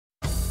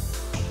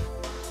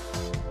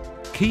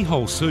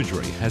Keyhole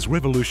surgery has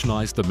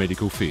revolutionised the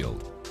medical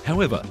field.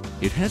 However,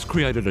 it has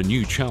created a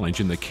new challenge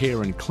in the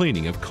care and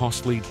cleaning of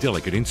costly,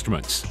 delicate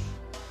instruments.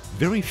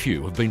 Very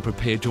few have been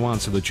prepared to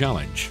answer the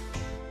challenge.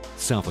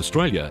 South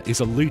Australia is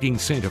a leading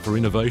centre for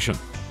innovation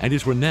and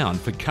is renowned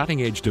for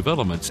cutting-edge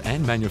developments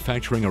and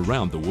manufacturing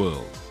around the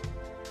world.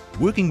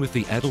 Working with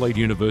the Adelaide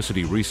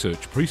University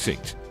Research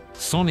Precinct,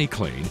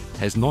 Soniclean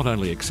has not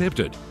only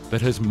accepted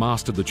but has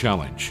mastered the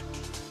challenge.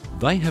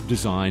 They have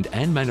designed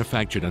and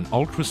manufactured an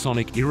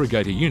ultrasonic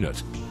irrigator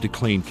unit to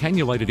clean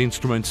cannulated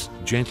instruments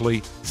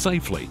gently,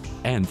 safely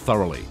and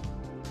thoroughly.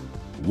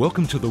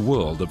 Welcome to the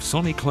world of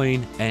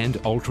Soniclean and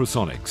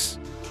ultrasonics.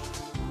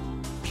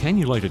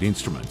 Cannulated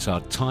instruments are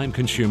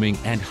time-consuming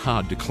and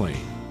hard to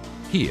clean.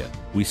 Here,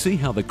 we see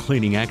how the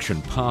cleaning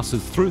action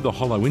passes through the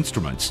hollow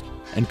instruments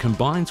and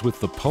combines with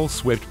the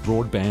pulse-swept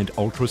broadband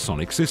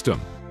ultrasonic system.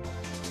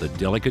 The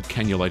delicate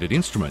cannulated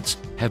instruments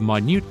have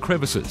minute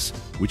crevices,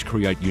 which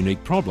create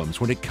unique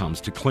problems when it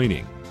comes to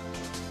cleaning.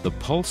 The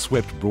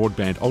pulse-swept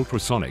broadband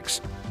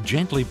ultrasonics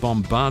gently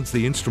bombards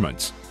the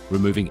instruments,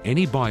 removing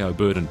any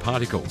bioburden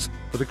particles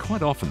that are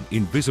quite often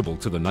invisible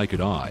to the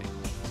naked eye.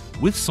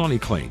 With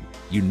Soniclean,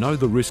 you know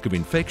the risk of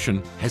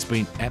infection has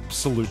been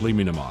absolutely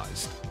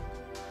minimised.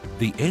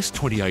 The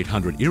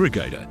S2800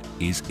 irrigator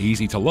is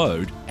easy to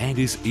load and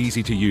is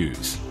easy to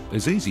use,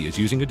 as easy as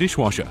using a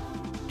dishwasher.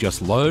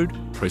 Just load,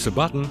 press a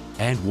button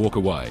and walk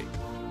away.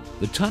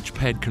 The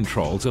touchpad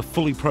controls are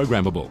fully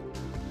programmable.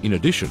 In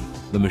addition,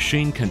 the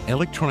machine can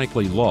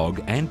electronically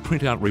log and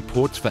print out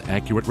reports for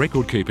accurate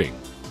record keeping.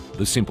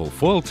 The simple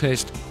foil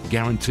test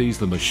guarantees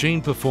the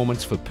machine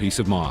performance for peace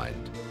of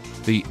mind.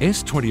 The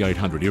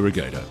S2800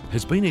 irrigator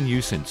has been in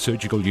use in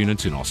surgical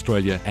units in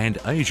Australia and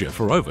Asia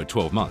for over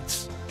 12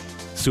 months.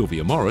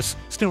 Sylvia Morris,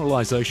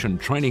 Sterilisation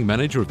Training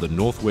Manager of the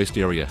Northwest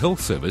Area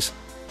Health Service,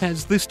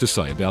 has this to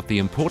say about the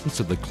importance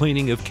of the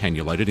cleaning of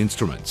cannulated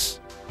instruments.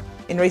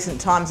 In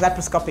recent times,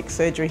 laparoscopic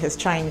surgery has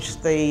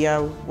changed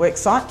the work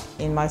site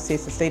in most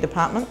CSSD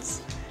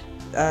departments.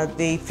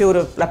 The field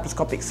of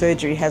laparoscopic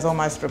surgery has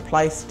almost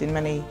replaced, in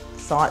many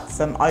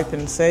sites,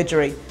 open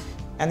surgery,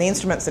 and the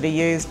instruments that are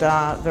used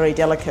are very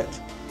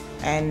delicate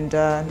and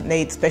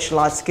need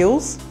specialised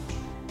skills.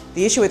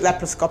 The issue with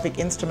laparoscopic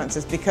instruments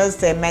is because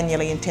they're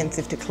manually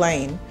intensive to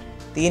clean,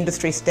 the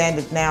industry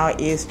standard now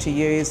is to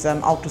use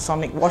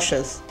ultrasonic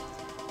washers.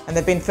 And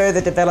there have been further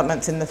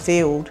developments in the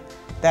field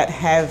that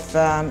have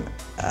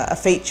a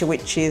feature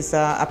which is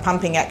a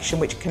pumping action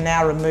which can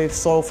now remove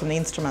soil from the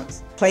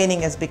instruments.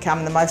 Cleaning has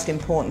become the most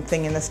important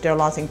thing in the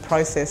sterilising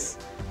process,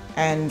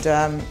 and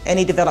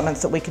any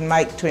developments that we can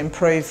make to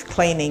improve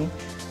cleaning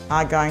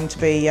are going to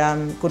be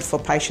good for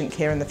patient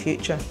care in the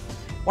future.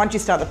 Once you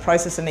start the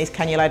process in these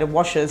cannulated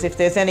washers, if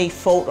there's any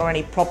fault or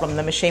any problem,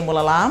 the machine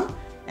will alarm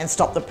and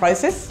stop the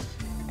process,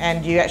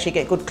 and you actually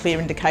get good clear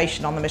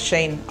indication on the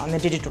machine, on the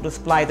digital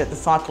display, that the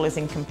cycle is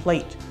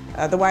incomplete.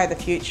 The way of the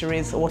future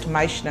is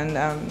automation,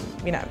 and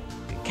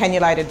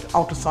cannulated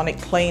ultrasonic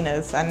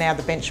cleaners are now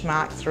the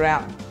benchmark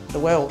throughout the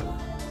world.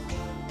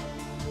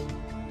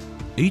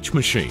 Each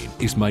machine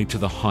is made to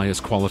the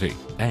highest quality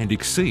and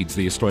exceeds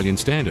the Australian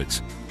standards,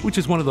 which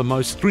is one of the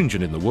most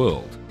stringent in the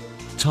world.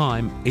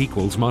 Time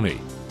equals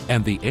money,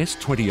 and the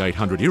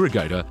S2800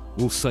 irrigator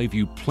will save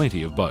you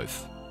plenty of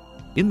both.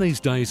 In these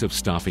days of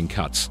staffing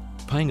cuts,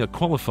 paying a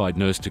qualified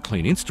nurse to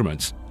clean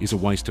instruments is a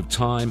waste of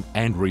time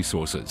and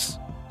resources.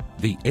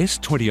 The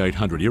S2800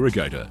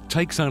 irrigator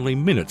takes only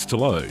minutes to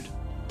load.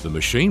 The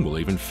machine will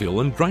even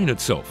fill and drain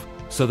itself,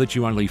 so that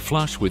you only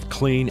flush with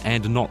clean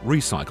and not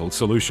recycled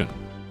solution.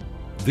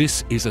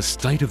 This is a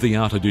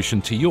state-of-the-art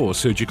addition to your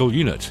surgical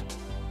unit.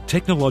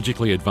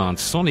 Technologically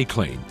advanced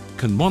Soniclean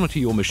can monitor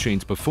your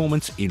machine's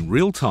performance in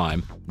real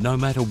time, no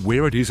matter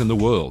where it is in the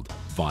world,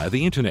 via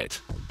the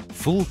internet.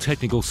 Full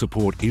technical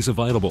support is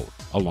available,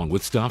 along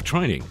with staff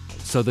training,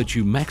 so that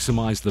you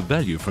maximise the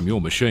value from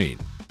your machine.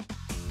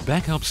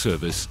 Backup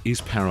service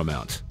is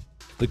paramount.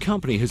 The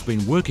company has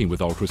been working with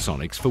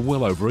Ultrasonics for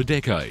well over a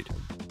decade.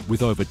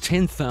 With over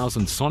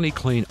 10,000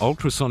 Soniclean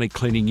ultrasonic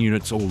cleaning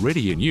units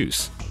already in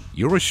use,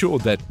 you're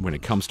assured that when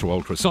it comes to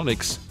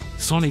ultrasonics,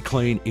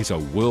 Soniclean is a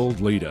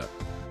world leader.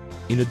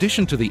 In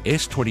addition to the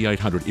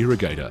S2800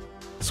 irrigator,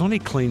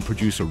 Soniclean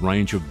produce a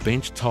range of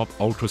benchtop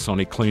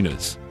ultrasonic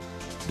cleaners.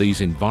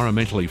 These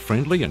environmentally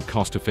friendly and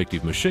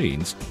cost-effective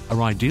machines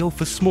are ideal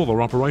for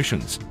smaller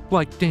operations,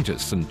 like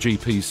dentists and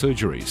GP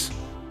surgeries.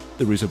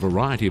 There is a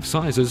variety of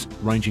sizes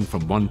ranging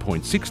from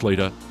 1.6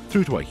 litre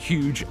through to a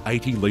huge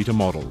 80 litre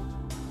model.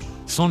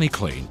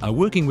 Soniclean are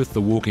working with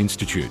the Walk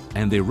Institute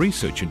and their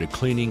research into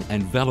cleaning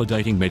and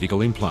validating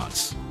medical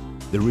implants.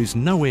 There is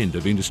no end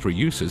of industry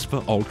uses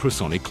for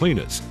ultrasonic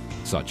cleaners,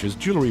 such as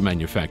jewellery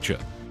manufacture,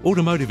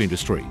 automotive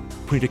industry,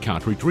 printer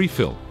cartridge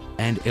refill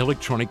and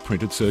electronic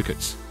printed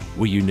circuits.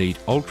 Where you need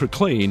ultra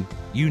clean,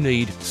 you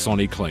need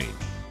Soniclean.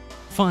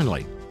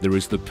 Finally, there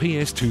is the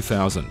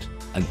PS2000,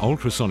 an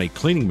ultrasonic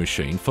cleaning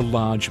machine for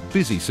large,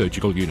 busy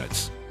surgical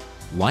units.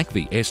 Like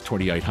the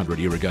S2800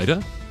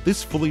 irrigator,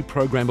 this fully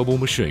programmable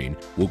machine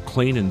will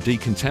clean and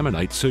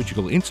decontaminate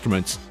surgical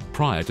instruments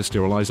prior to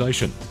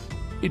sterilisation.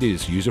 It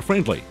is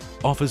user-friendly,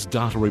 offers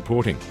data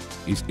reporting,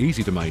 is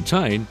easy to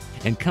maintain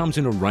and comes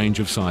in a range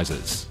of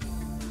sizes.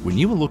 When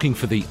you are looking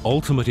for the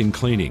ultimate in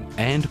cleaning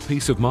and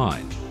peace of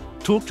mind,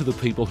 talk to the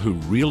people who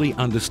really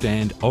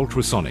understand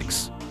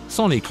ultrasonics.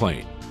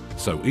 Soniclean.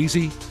 So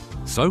easy,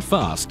 so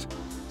fast,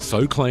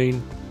 so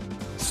clean.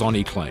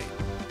 Soniclean.